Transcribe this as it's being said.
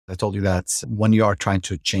I told you that when you are trying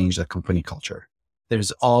to change the company culture,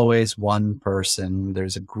 there's always one person,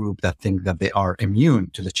 there's a group that think that they are immune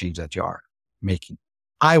to the change that you are making.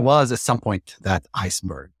 I was at some point that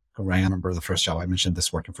iceberg. I remember the first job I mentioned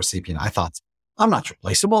this working for Sapient. I thought, I'm not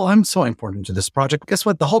replaceable. I'm so important to this project. Guess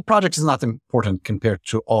what? The whole project is not important compared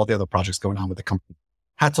to all the other projects going on with the company.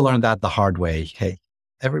 Had to learn that the hard way. Hey,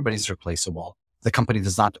 everybody's replaceable. The company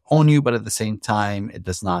does not own you, but at the same time, it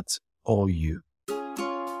does not owe you.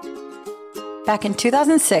 Back in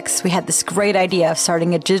 2006, we had this great idea of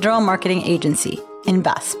starting a digital marketing agency,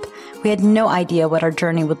 Invesp. We had no idea what our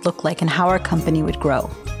journey would look like and how our company would grow.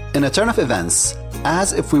 In a turn of events,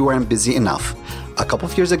 as if we weren't busy enough, a couple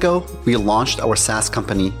of years ago, we launched our SaaS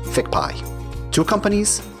company, FigPie. 2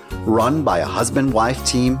 companies, run by a husband-wife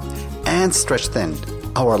team, and stretched thin.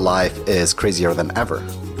 Our life is crazier than ever.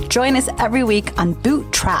 Join us every week on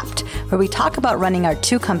Bootstrapped, where we talk about running our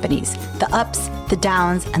 2 companies, the ups, the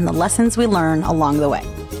downs, and the lessons we learn along the way.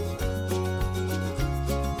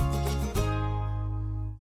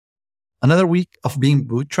 Another week of being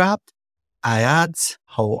bootstrapped. Ayad,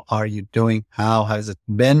 how are you doing? How has it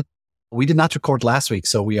been? We did not record last week,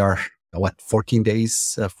 so we are, 14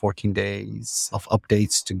 days of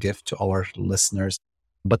updates to give to our listeners.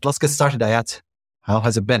 But let's get started, Ayad. How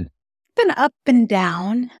has it been? Been up and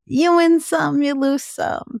down. You win some, you lose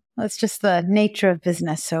some. That's just the nature of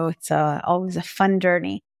business. So it's always a fun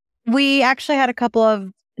journey. We actually had a couple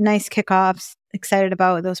of nice kickoffs. Excited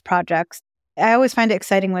about those projects. I always find it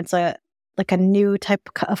exciting when it's like a new type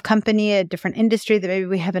of company, a different industry that maybe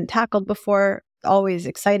we haven't tackled before. Always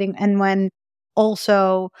exciting. And when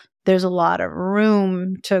also there's a lot of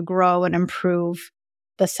room to grow and improve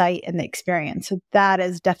the site and the experience. So that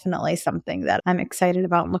is definitely something that I'm excited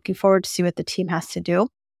about and looking forward to see what the team has to do.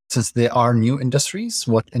 Since there are new industries,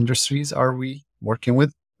 what industries are we working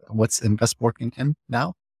with? What's Invesp working in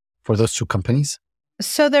now for those 2 companies?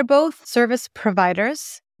 So they're both service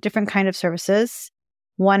providers, different kind of services.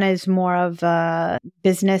 One is more of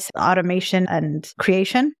business automation and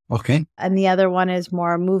creation. Okay. And the other one is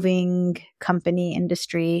more moving company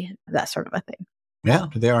industry, that sort of a thing. Yeah,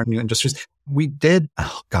 there are new industries. We did,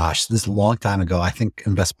 this is a long time ago. I think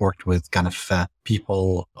Invesp worked with kind of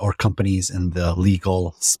people or companies in the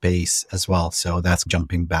legal space as well. So that's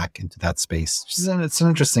jumping back into that space. It's an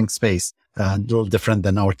interesting space, a little different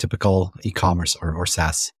than our typical e-commerce or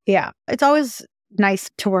SaaS. Yeah, it's always nice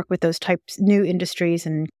to work with those types, new industries,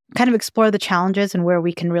 and kind of explore the challenges and where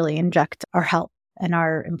we can really inject our help and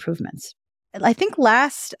our improvements. I think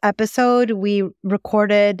last episode we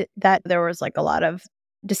recorded that there was like a lot of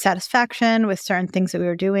dissatisfaction with certain things that we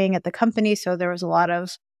were doing at the company. So there was a lot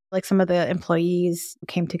of like some of the employees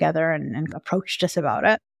came together and approached us about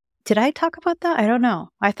it. Did I talk about that? I don't know.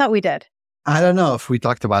 I thought we did. I don't know if we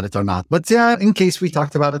talked about it or not, but yeah, in case we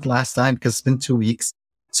talked about it last time, because it's been 2 weeks.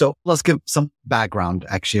 So let's give some background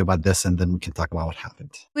actually about this, and then we can talk about what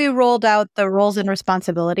happened. We rolled out the roles and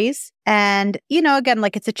responsibilities. And, again,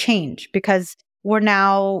 like it's a change because we're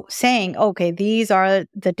now saying, okay, these are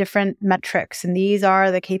the different metrics and these are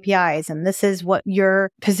the KPIs and this is what your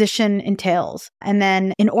position entails. And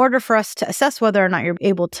then in order for us to assess whether or not you're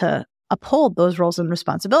able to uphold those roles and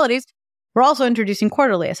responsibilities, we're also introducing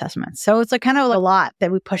quarterly assessments. So it's like kind of a lot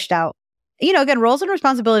that we pushed out. Again, roles and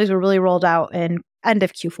responsibilities were really rolled out in end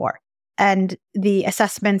of Q4. And the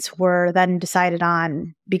assessments were then decided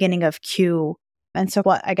on beginning of Q. And so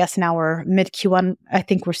I guess now we're mid Q1. I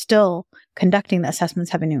think we're still conducting the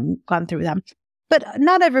assessments, haven't even gone through them. But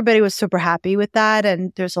not everybody was super happy with that.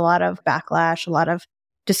 And there's a lot of backlash, a lot of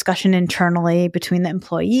discussion internally between the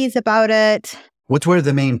employees about it. What were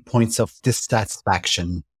the main points of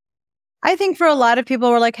dissatisfaction? I think for a lot of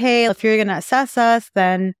people, we're like, hey, if you're going to assess us,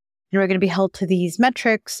 then we're going to be held to these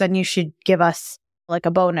metrics, then you should give us like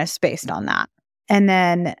a bonus based on that. And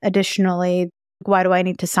then additionally, why do I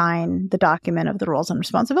need to sign the document of the roles and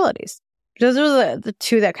responsibilities? Those are the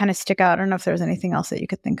 2 that kind of stick out. I don't know if there's anything else that you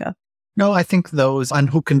could think of. No, I think those, and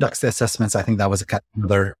who conducts the assessments, I think that was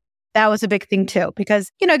another. That was a big thing too, because,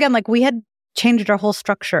 again, like we had changed our whole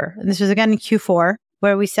structure. And this was again in Q4,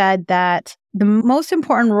 where we said that the most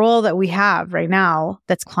important role that we have right now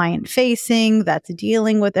that's client facing, that's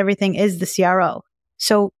dealing with everything is the CRO.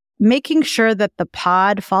 So making sure that the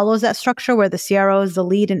pod follows that structure where the CRO is the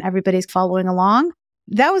lead and everybody's following along,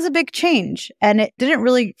 that was a big change. And it didn't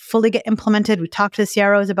really fully get implemented. We talked to the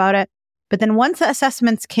CROs about it. But then once the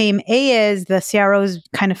assessments came, the CROs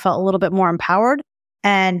kind of felt a little bit more empowered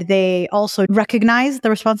and they also recognized the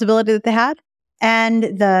responsibility that they had. And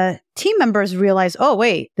the team members realize, oh,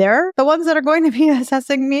 wait, they're the ones that are going to be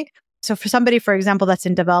assessing me. So for somebody, for example, that's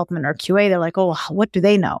in development or QA, they're like, oh, what do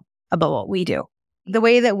they know about what we do? The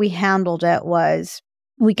way that we handled it was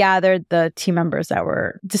we gathered the team members that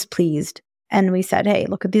were displeased and we said, hey,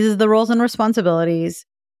 look, these are the roles and responsibilities.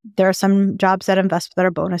 There are some jobs at Invesp that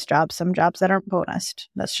are bonus jobs, some jobs that aren't bonused.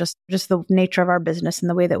 That's just the nature of our business and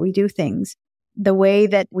the way that we do things. The way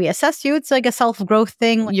that we assess you, it's like a self-growth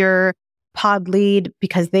thing. Your pod lead,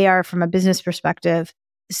 because they are, from a business perspective,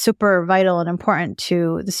 super vital and important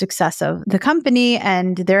to the success of the company,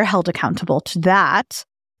 and they're held accountable to that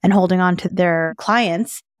and holding on to their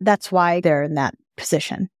clients. That's why they're in that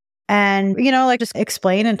position. And, just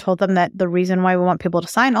explain and told them that the reason why we want people to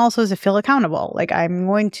sign also is to feel accountable. Like I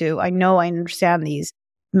know I understand these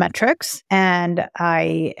metrics and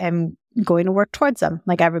I am going to work towards them.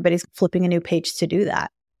 Like everybody's flipping a new page to do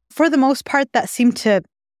that. For the most part, that seemed to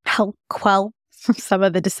help quell some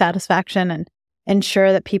of the dissatisfaction and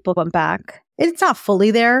ensure that people went back. It's not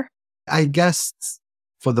fully there. I guess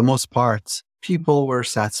for the most part, people were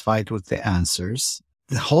satisfied with the answers.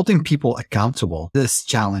 Holding people accountable is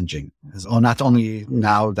challenging. So not only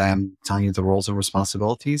now that I'm telling you the roles and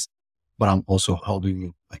responsibilities, but I'm also holding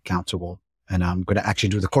you accountable. And I'm going to actually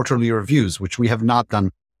do the quarterly reviews, which we have not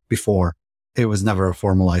done before. It was never a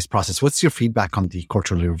formalized process. What's your feedback on the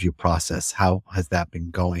quarterly review process? How has that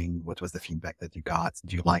been going? What was the feedback that you got?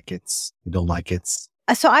 Do you like it? You don't like it?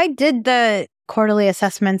 So I did the quarterly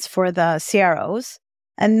assessments for the CROs,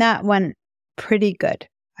 and that went pretty good.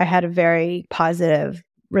 I had a very positive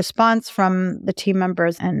response from the team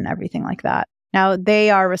members and everything like that. Now, they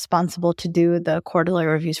are responsible to do the quarterly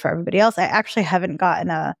reviews for everybody else. I actually haven't gotten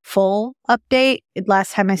a full update.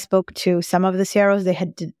 Last time I spoke to some of the CROs, they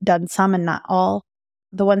had done some and not all.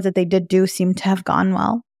 The ones that they did do seem to have gone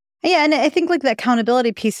well. Yeah, and I think like the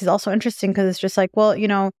accountability piece is also interesting because it's just like,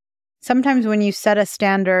 well, sometimes when you set a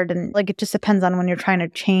standard and like it just depends on when you're trying to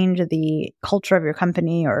change the culture of your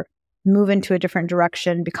company or move into a different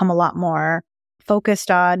direction, become a lot more focused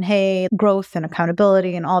on, hey, growth and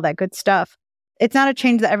accountability and all that good stuff. It's not a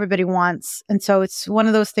change that everybody wants. And so it's one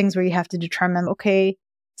of those things where you have to determine, okay,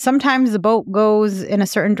 sometimes the boat goes in a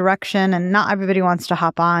certain direction and not everybody wants to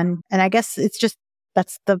hop on. And I guess it's just,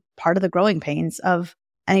 that's the part of the growing pains of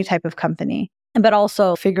any type of company. But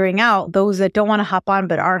also figuring out those that don't want to hop on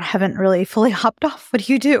but haven't really fully hopped off. What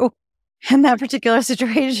do you do in that particular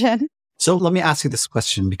situation? So let me ask you this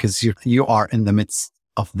question because you are in the midst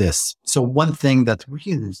of this. So one thing that we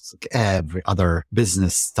use like every other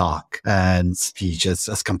business talk and speech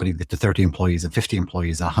as company get to 30 employees and 50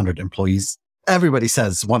 employees, 100 employees, everybody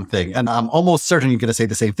says one thing. And I'm almost certain you're going to say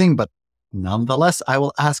the same thing, but nonetheless, I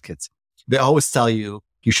will ask it. They always tell you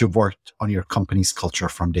should work on your company's culture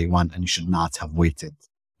from day one and you should not have waited.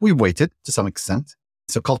 We waited to some extent.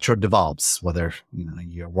 So culture develops, whether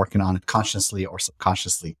you're working on it consciously or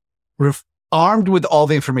subconsciously. We're armed with all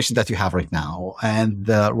the information that you have right now and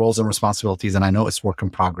the roles and responsibilities. And I know it's work in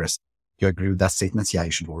progress. Do you agree with that statement? Yeah, you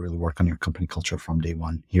should really work on your company culture from day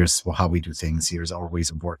one. Here's how we do things. Here's our ways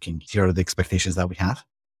of working. Here are the expectations that we have.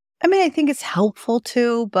 I mean, I think it's helpful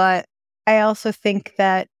too, but I also think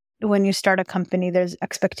that when you start a company, there's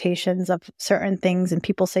expectations of certain things and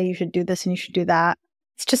people say you should do this and you should do that.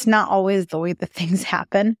 It's just not always the way that things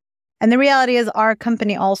happen. And the reality is our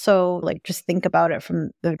company also, like, just think about it from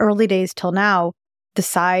the early days till now, the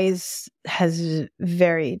size has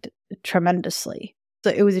varied tremendously. So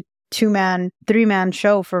it was a 2-man, 3-man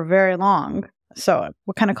show for very long. So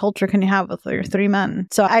what kind of culture can you have with your 3 men?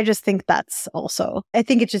 So I just think that's also, I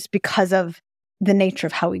think it's just because of the nature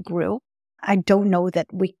of how we grew. I don't know that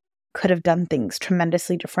we could have done things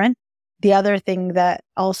tremendously different. The other thing that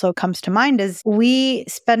also comes to mind is we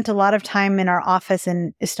spent a lot of time in our office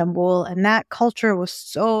in Istanbul, and that culture was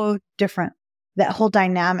so different. That whole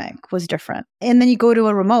dynamic was different. And then you go to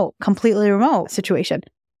a completely remote situation.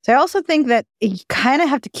 So I also think that you kind of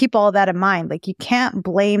have to keep all that in mind. Like you can't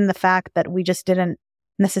blame the fact that we just didn't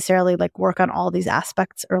necessarily like work on all these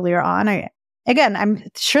aspects earlier on. I'm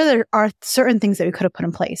sure there are certain things that we could have put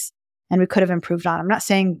in place and we could have improved on. I'm not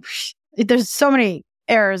saying there's so many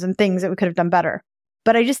errors and things that we could have done better.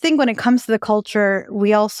 But I just think when it comes to the culture,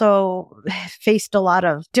 we also faced a lot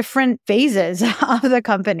of different phases of the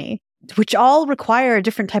company, which all require a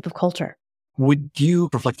different type of culture. Would you,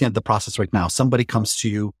 reflecting at the process right now, somebody comes to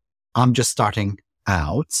you, I'm just starting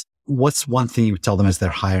out. What's one thing you would tell them as they're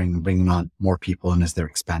hiring and bringing on more people and as they're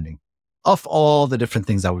expanding? Of all the different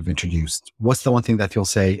things that we've introduced, what's the one thing that you'll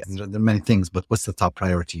say? There are many things, but what's the top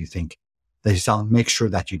priority you think that you tell them, make sure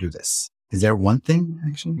that you do this? Is there one thing,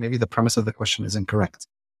 actually? Maybe the premise of the question is incorrect.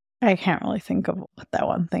 I can't really think of what that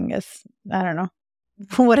one thing is. I don't know.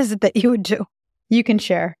 What is it that you would do? You can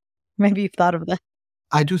share. Maybe you've thought of that.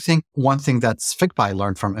 I do think one thing that FigPi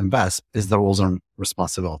learned from Invesp is the roles and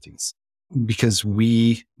responsibilities. because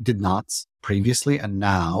we did not previously. And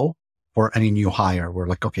now for any new hire, we're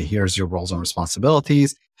like, okay, here's your roles and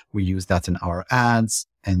responsibilities. We use that in our ads.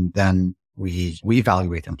 And then we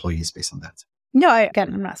evaluate employees based on that. No,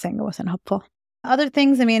 I'm not saying it wasn't helpful. Other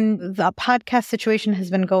things, I mean, the podcast situation has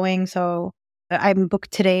been going. So I'm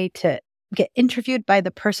booked today to get interviewed by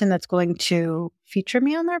the person that's going to feature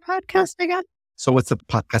me on their podcast again. So what's the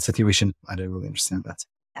podcast situation? I don't really understand that.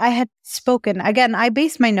 I had spoken, again, I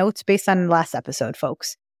based my notes based on last episode,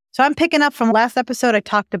 folks. So I'm picking up from last episode. I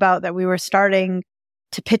talked about that we were starting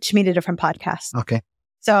to pitch me to different podcasts. Okay.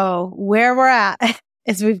 So where we're at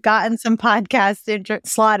is we've gotten some podcasts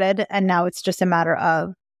slotted, and now it's just a matter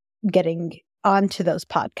of getting onto those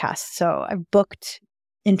podcasts. So I've booked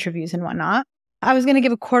interviews and whatnot. I was going to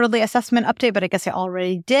give a quarterly assessment update, but I guess I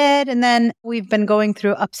already did. And then we've been going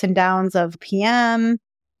through ups and downs of PM.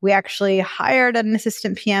 We actually hired an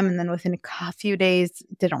assistant PM, and then within a few days,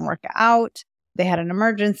 it didn't work out. They had an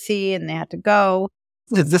emergency and they had to go.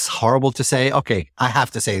 Is this horrible to say? Okay, I have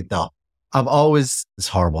to say it though. It's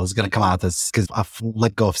horrible. It's going to come out as because I've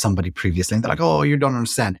let go of somebody previously and they're like, oh, you don't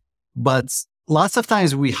understand. But lots of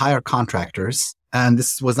times we hire contractors, and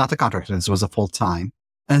this was not a contractor. This was a full time.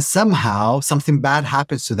 And somehow something bad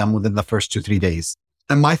happens to them within the first 2-3 days.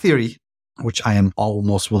 And my theory, which I am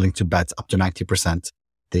almost willing to bet up to 90%,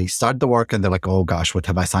 they start the work and they're like, oh gosh, what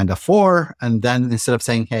have I signed up for? And then instead of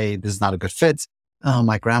saying, hey, this is not a good fit. Oh,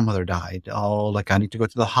 my grandmother died. Oh, like I need to go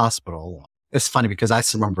to the hospital. It's funny because I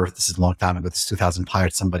still remember, this is a long time ago, this 2000,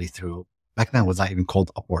 hired somebody through, back then it was not even called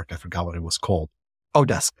Upwork. I forgot what it was called.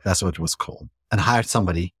 Odesk, that's what it was called. And hired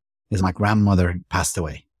somebody because my grandmother passed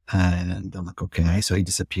away. And I'm like, okay. So he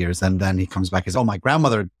disappears. And then he comes back and says, oh, my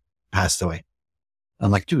grandmother passed away.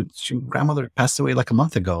 I'm like, dude, your grandmother passed away like a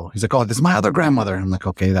month ago. He's like, oh, this is my other grandmother. And I'm like,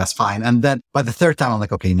 okay, that's fine. And then by the third time, I'm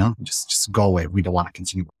like, okay, no, just go away. We don't want to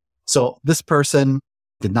continue. So this person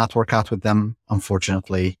did not work out with them,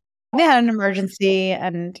 unfortunately. They had an emergency,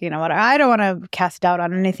 and you know what? I don't want to cast doubt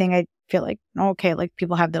on anything. I feel like, okay, like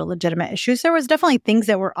people have their legitimate issues. There was definitely things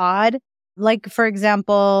that were odd. Like, for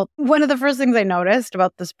example, one of the first things I noticed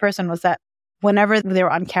about this person was that whenever they were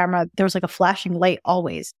on camera, there was like a flashing light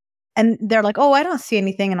always. And they're like, oh, I don't see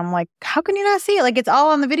anything. And I'm like, how can you not see it? Like, it's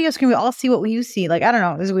all on the video screen. We all see what you see. Like, I don't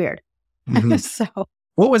know. It was weird. Mm-hmm. So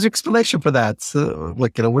what was your explanation for that?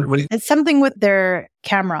 Like, you know, what it's something with their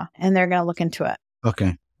camera, and they're going to look into it.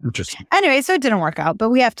 Okay. Interesting. Anyway, so it didn't work out, but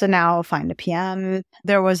we have to now find a PM.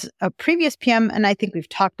 There was a previous PM, and I think we've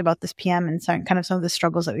talked about this PM and some of the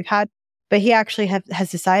struggles that we've had. But he actually has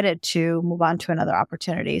decided to move on to another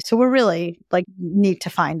opportunity. So we're really need to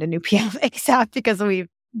find a new PM ASAP because the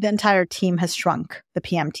entire team has shrunk, the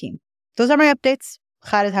PM team. Those are my updates.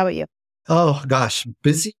 Khaled, how about you? Oh, gosh.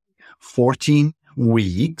 Busy. 14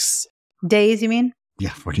 weeks. Days, you mean?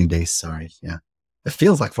 Yeah, 14 days. Sorry. Yeah. It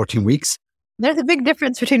feels like 14 weeks. There's a big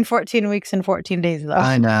difference between 14 weeks and 14 days, though.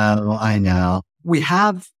 I know. We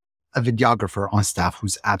have a videographer on staff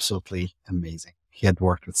who's absolutely amazing. He had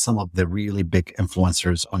worked with some of the really big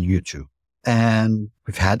influencers on YouTube. And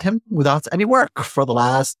we've had him without any work for the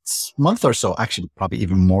last month or so. Actually, probably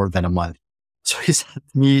even more than a month. So he sent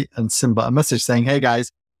me and Simba a message saying, hey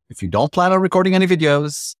guys, if you don't plan on recording any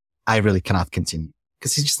videos, I really cannot continue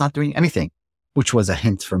because he's just not doing anything, which was a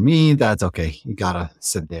hint for me that, okay, you gotta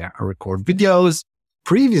sit there and record videos.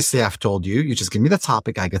 Previously, I've told you, you just give me the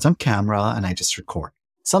topic, I get on camera and I just record.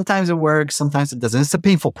 Sometimes it works, sometimes it doesn't. It's a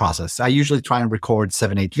painful process. I usually try and record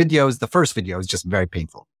 7-8 videos. The first video is just very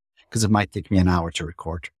painful because it might take me an hour to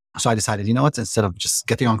record. So I decided, you know what, instead of just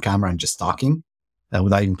getting on camera and just talking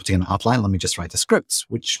without even putting an outline, let me just write the scripts,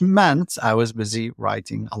 which meant I was busy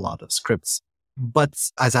writing a lot of scripts.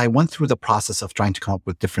 But as I went through the process of trying to come up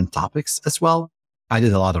with different topics as well, I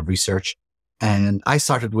did a lot of research and I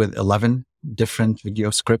started with 11 different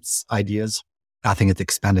video scripts ideas. I think it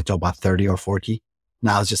expanded to about 30 or 40.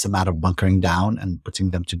 Now it's just a matter of bunkering down and putting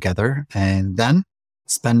them together and then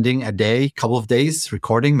spending a day, couple of days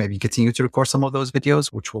recording, maybe continue to record some of those videos,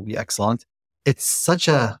 which will be excellent. It's such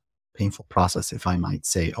a painful process, if I might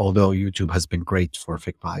say, although YouTube has been great for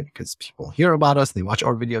FigPi because people hear about us, they watch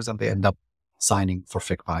our videos and they end up signing for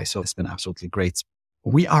FigPi. So it's been absolutely great.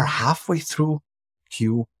 We are halfway through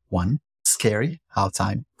Q1. Scary how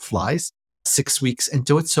time flies. 6 weeks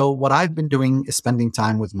into it. So what I've been doing is spending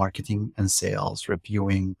time with marketing and sales,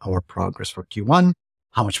 reviewing our progress for Q1,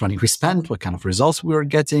 how much money we spent, what kind of results we were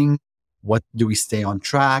getting, what do we stay on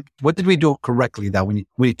track, what did we do correctly that we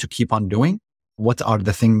need to keep on doing, what are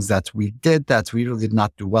the things that we did that we really did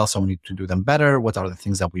not do well, so we need to do them better, what are the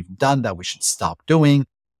things that we've done that we should stop doing.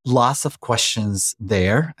 Lots of questions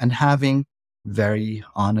there and having very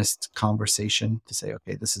honest conversation to say,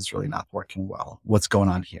 okay, this is really not working well. What's going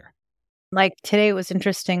on here? Like today was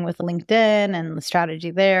interesting with LinkedIn and the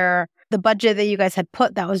strategy there. The budget that you guys had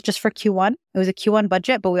put, that was just for Q1. It was a Q1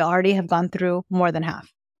 budget, but we already have gone through more than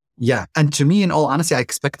half. Yeah. And to me, in all honesty, I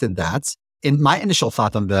expected that. In my initial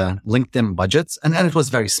thought on the LinkedIn budgets, and it was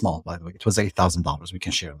very small, by the way, it was $8,000. We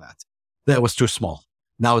can share that. That was too small.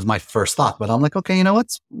 That was my first thought, but I'm like, okay, you know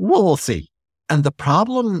what? We'll see. And the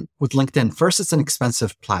problem with LinkedIn, first, it's an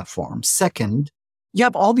expensive platform. Second, you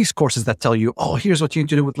have all these courses that tell you, oh, here's what you need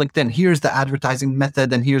to do with LinkedIn. Here's the advertising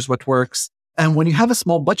method and here's what works. And when you have a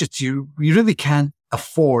small budget, you really can't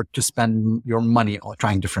afford to spend your money on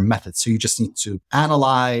trying different methods. So you just need to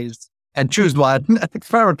analyze and choose one and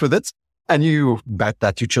experiment with it. And you bet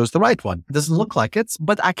that you chose the right one. It doesn't look like it,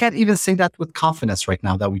 but I can't even say that with confidence right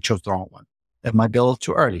now that we chose the wrong one. It might be a little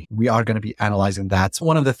too early. We are going to be analyzing that.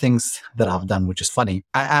 One of the things that I've done, which is funny,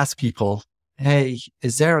 I ask people, hey,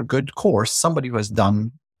 is there a good course, somebody who has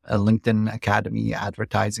done a LinkedIn Academy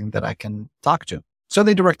advertising that I can talk to? So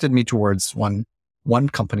they directed me towards one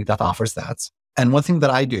company that offers that. And one thing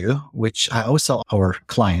that I do, which I always tell our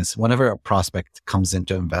clients, whenever a prospect comes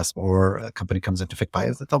into invest or a company comes into FickPi,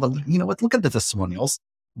 is I tell them, you know what, look at the testimonials,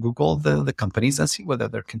 Google the companies and see whether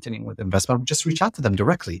they're continuing with investment. Just reach out to them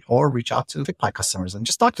directly or reach out to FickPi customers and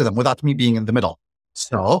just talk to them without me being in the middle.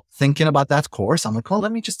 So thinking about that course, I'm like, well,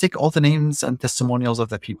 let me just take all the names and testimonials of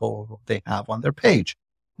the people they have on their page.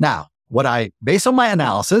 Now, based on my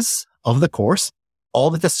analysis of the course, all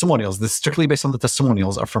the testimonials, this is strictly based on the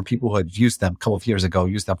testimonials, are from people who had used them a couple of years ago,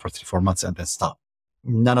 used them for 3-4 months and then stopped.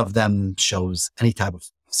 None of them shows any type of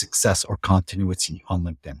success or continuity on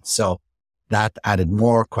LinkedIn. So that added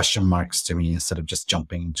more question marks to me instead of just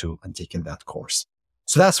jumping into and taking that course.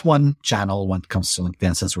 So that's one channel when it comes to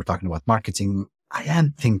LinkedIn. Since we're talking about marketing, I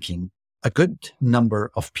am thinking a good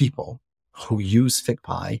number of people who use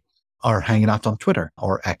FickPi are hanging out on Twitter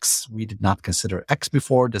or X. We did not consider X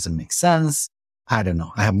before. Doesn't make sense. I don't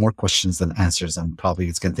know. I have more questions than answers, and probably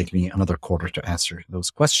it's going to take me another quarter to answer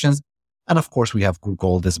those questions. And of course, we have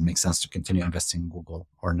Google. Does it make sense to continue investing in Google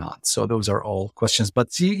or not? So those are all questions.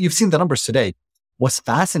 But you've seen the numbers today. What's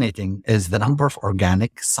fascinating is the number of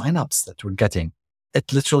organic signups that we're getting.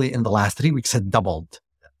 It literally in the last 3 weeks had doubled.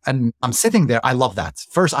 And I'm sitting there. I love that.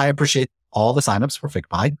 First, I appreciate all the signups for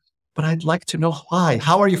FickPi, but I'd like to know why.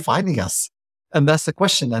 How are you finding us? And that's the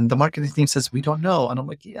question. And the marketing team says, we don't know. And I'm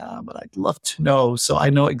like, yeah, but I'd love to know. So I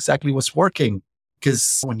know exactly what's working.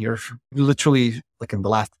 Because when you're literally like in the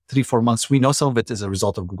last 3-4 months, we know some of it is a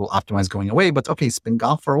result of Google Optimize going away, but okay, it's been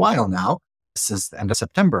gone for a while now since the end of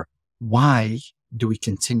September. Why do we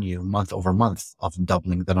continue month over month of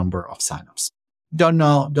doubling the number of signups? Don't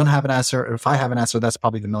know. Don't have an answer. If I have an answer, that's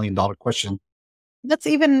probably the $1 million question. That's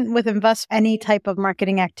even with invest, any type of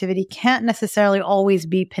marketing activity can't necessarily always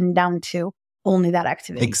be pinned down to only that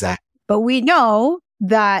activity. Exactly. But we know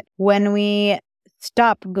that when we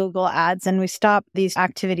stop Google ads and we stop these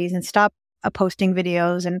activities and stop posting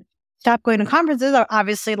videos and stop going to conferences,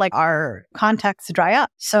 obviously like our contacts dry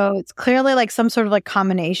up. So it's clearly like some sort of like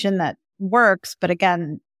combination that works. But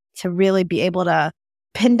again, to really be able to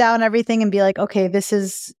pin down everything and be like, okay, this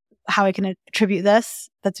is how I can attribute this,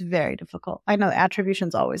 that's very difficult. I know attribution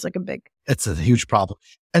is always like it's a huge problem.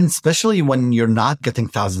 And especially when you're not getting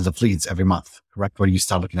thousands of leads every month, correct? Where you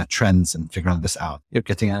start looking at trends and figuring this out. You're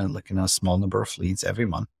getting a small number of leads every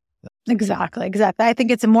month. Exactly. I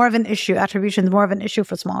think it's more of an issue. Attribution is more of an issue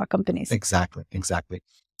for smaller companies. Exactly.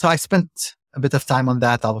 So I spent a bit of time on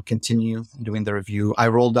that. I will continue doing the review. I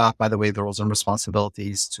rolled out, by the way, the roles and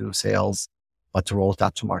responsibilities to sales, but to roll it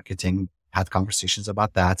out to marketing. Had conversations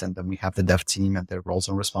about that. And then we have the dev team and their roles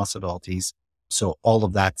and responsibilities. So all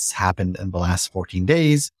of that's happened in the last 14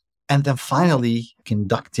 days. And then finally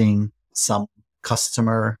conducting some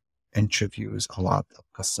customer interviews, a lot of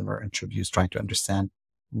customer interviews, trying to understand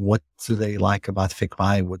what do they like about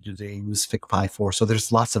FickPi? What do they use FickPi for? So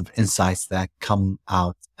there's lots of insights that come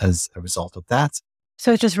out as a result of that.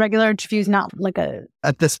 So it's just regular interviews, not like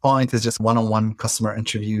at this point, it's just one-on-one customer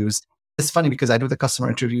interviews. It's funny because I do the customer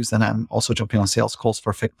interviews and I'm also jumping on sales calls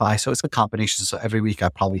for FickPi. So it's a combination. So every week I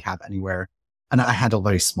probably have anywhere, and I handle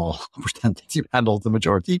very small percentage. You handle the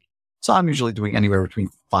majority. So I'm usually doing anywhere between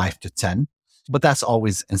 5 to 10, but that's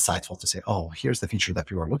always insightful to say, oh, here's the feature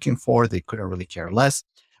that we were looking for. They couldn't really care less.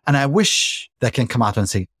 And I wish that can come out and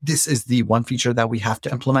say, this is the one feature that we have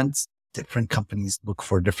to implement. Different companies look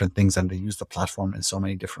for different things and they use the platform in so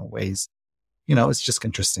many different ways. It's just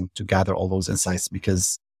interesting to gather all those insights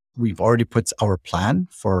because we've already put our plan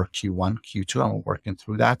for Q1, Q2, and we're working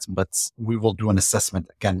through that, but we will do an assessment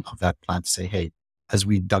again of that plan to say, hey, As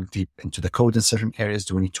we dug deep into the code in certain areas,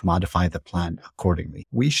 do we need to modify the plan accordingly?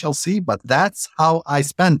 We shall see, but that's how I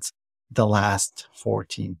spent the last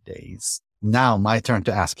 14 days. Now, my turn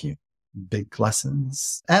to ask you big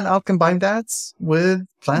lessons, and I'll combine that with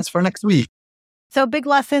plans for next week. So big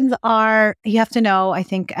lessons are, you have to know, I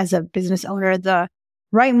think, as a business owner, the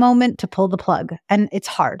right moment to pull the plug. And it's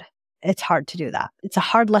hard. It's hard to do that. It's a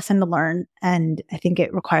hard lesson to learn. And I think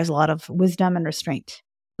it requires a lot of wisdom and restraint.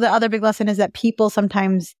 The other big lesson is that people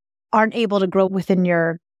sometimes aren't able to grow within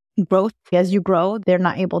your growth. As you grow, they're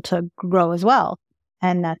not able to grow as well.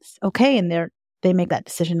 And that's okay. And they make that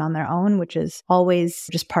decision on their own, which is always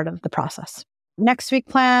just part of the process. Next week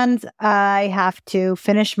plans, I have to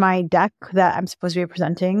finish my deck that I'm supposed to be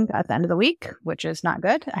presenting at the end of the week, which is not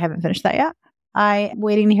good. I haven't finished that yet. I'm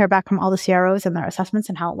waiting to hear back from all the CROs and their assessments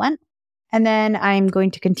and how it went. And then I'm going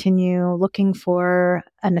to continue looking for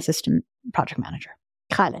an assistant project manager.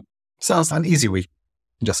 Khaled. Sounds an easy week.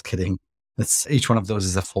 Just kidding. Each one of those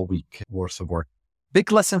is a full week worth of work.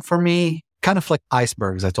 Big lesson for me, kind of like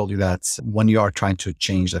icebergs. I told you that when you are trying to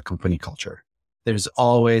change the company culture, there's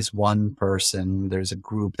always one person, there's a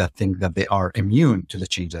group that think that they are immune to the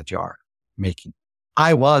change that you are making.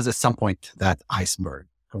 I was at some point that iceberg.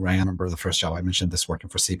 I remember the first job I mentioned this working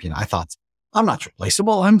for CP, I thought, I'm not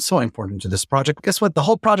replaceable. I'm so important to this project. Guess what? The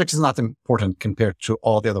whole project is not important compared to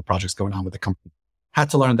all the other projects going on with the company. Had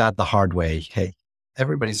to learn that the hard way. Hey,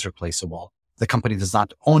 everybody's replaceable. The company does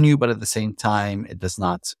not own you, but at the same time, it does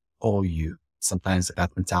not owe you. Sometimes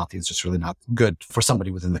that mentality is just really not good for somebody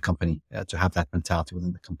within the company to have that mentality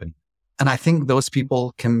within the company. And I think those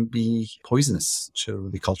people can be poisonous to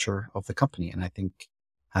the culture of the company. And I think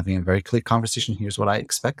having a very clear conversation, here's what I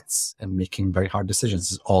expect, and making very hard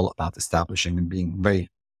decisions is all about establishing and being very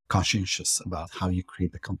conscientious about how you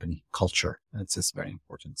create the company culture. It's just very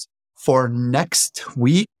important. For next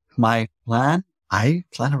week, I plan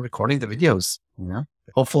on recording the videos.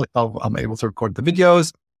 Hopefully I'm able to record the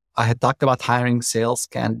videos. I had talked about hiring sales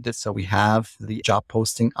candidates. So we have the job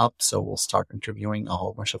posting up. So we'll start interviewing a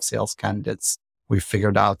whole bunch of sales candidates. We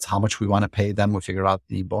figured out how much we want to pay them. We figured out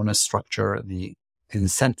the bonus structure, the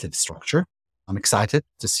incentive structure. I'm excited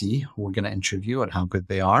to see who we're going to interview and how good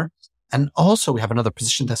they are. And also we have another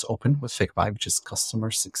position that's open with FickPi, which is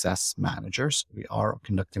customer success managers. We are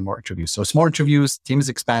conducting more interviews. So it's more interviews. Team is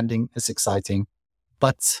expanding. It's exciting.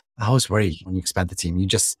 But I always worry when you expand the team.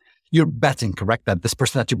 You're betting, correct, that this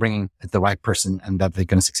person that you're bringing is the right person and that they're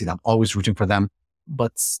going to succeed. I'm always rooting for them,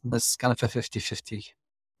 but it's kind of a 50-50.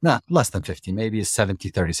 Less than 50, maybe a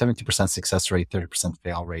 70-30, 70% success rate, 30%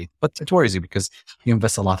 fail rate. But it worries you because you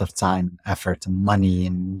invest a lot of time, effort, and money,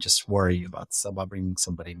 and just worry about bringing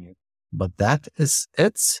somebody new. But that is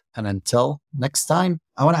it. And until next time,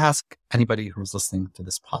 I want to ask anybody who's listening to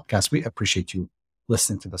this podcast, we appreciate you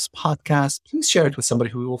listening to this podcast. Please share it with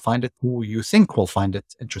somebody who you think will find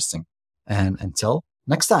it interesting. And until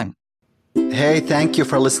next time. Hey, thank you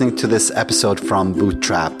for listening to this episode from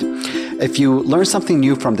Bootstrapped. If you learned something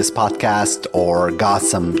new from this podcast or got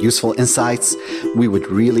some useful insights, we would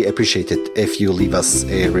really appreciate it if you leave us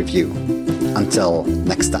a review. Until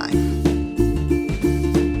next time.